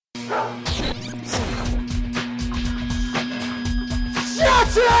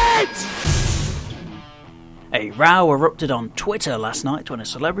Shut it! A row erupted on Twitter last night when a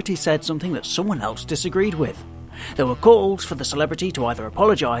celebrity said something that someone else disagreed with. There were calls for the celebrity to either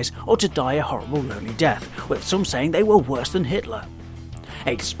apologise or to die a horrible lonely death, with some saying they were worse than Hitler.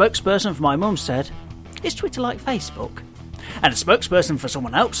 A spokesperson for my mum said, "Is Twitter like Facebook?" And a spokesperson for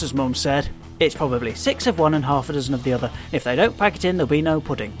someone else's mum said, "It's probably 6 of one and half a dozen of the other. If they don't pack it in, there'll be no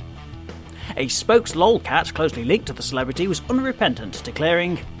pudding." A spokes lolcat closely linked to the celebrity was unrepentant,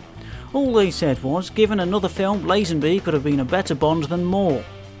 declaring, "All they said was, given another film, Lazenby could have been a better Bond than Moore."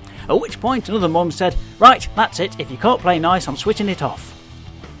 At which point another mum said, "Right, that's it, if you can't play nice, I'm switching it off."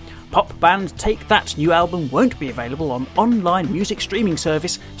 Pop band Take That's new album won't be available on online music streaming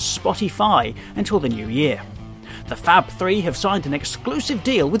service Spotify until the new year. The Fab Three have signed an exclusive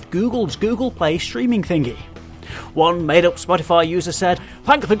deal with Google's Google Play streaming thingy. One made-up Spotify user said,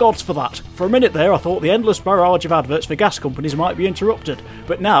 "Thank the gods for that. For a minute there I thought the endless barrage of adverts for gas companies might be interrupted,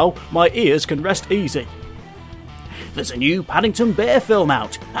 but now my ears can rest easy." There's a new Paddington Bear film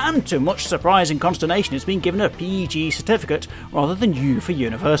out, and to much surprise and consternation it's been given a PG certificate rather than U for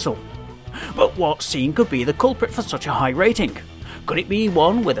Universal. But what scene could be the culprit for such a high rating? Could it be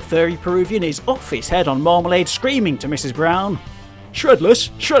one where the furry Peruvian is off his head on marmalade screaming to Mrs. Brown, "Shredless,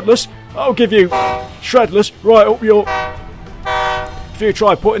 Shredless, I'll give you Shredless right up your... If you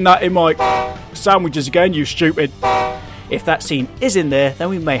try putting that in my sandwiches again, you stupid." If that scene is in there, then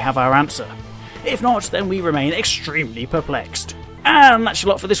we may have our answer. If not, then we remain extremely perplexed. And that's a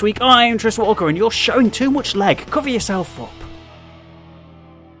lot for this week. I'm Tris Walker, and you're showing too much leg. Cover yourself up.